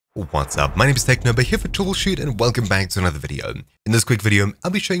What's up, my name is TechNoba here for Troubleshoot and welcome back to another video. In this quick video, I'll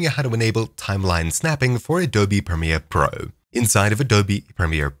be showing you how to enable timeline snapping for Adobe Premiere Pro. Inside of Adobe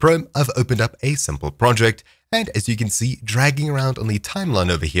Premiere Pro, I've opened up a simple project, and as you can see, dragging around on the timeline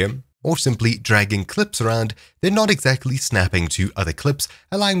over here, or simply dragging clips around, they're not exactly snapping to other clips,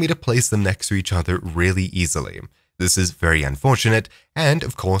 allowing me to place them next to each other really easily. This is very unfortunate and,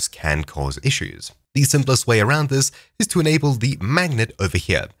 of course, can cause issues. The simplest way around this is to enable the magnet over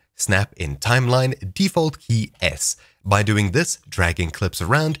here. Snap in timeline, default key S. By doing this, dragging clips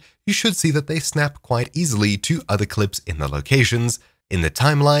around, you should see that they snap quite easily to other clips in the locations in the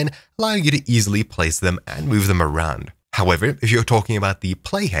timeline, allowing you to easily place them and move them around. However, if you're talking about the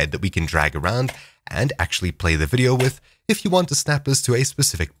playhead that we can drag around and actually play the video with, if you want to snap this to a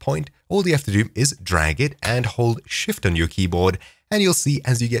specific point, all you have to do is drag it and hold Shift on your keyboard, and you'll see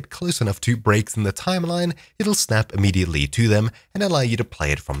as you get close enough to breaks in the timeline, it'll snap immediately to them and allow you to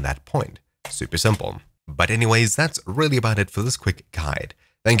play it from that point. Super simple. But anyways, that's really about it for this quick guide.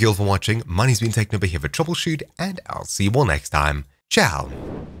 Thank you all for watching. My name's been TechNoba here for Troubleshoot, and I'll see you all next time. Ciao!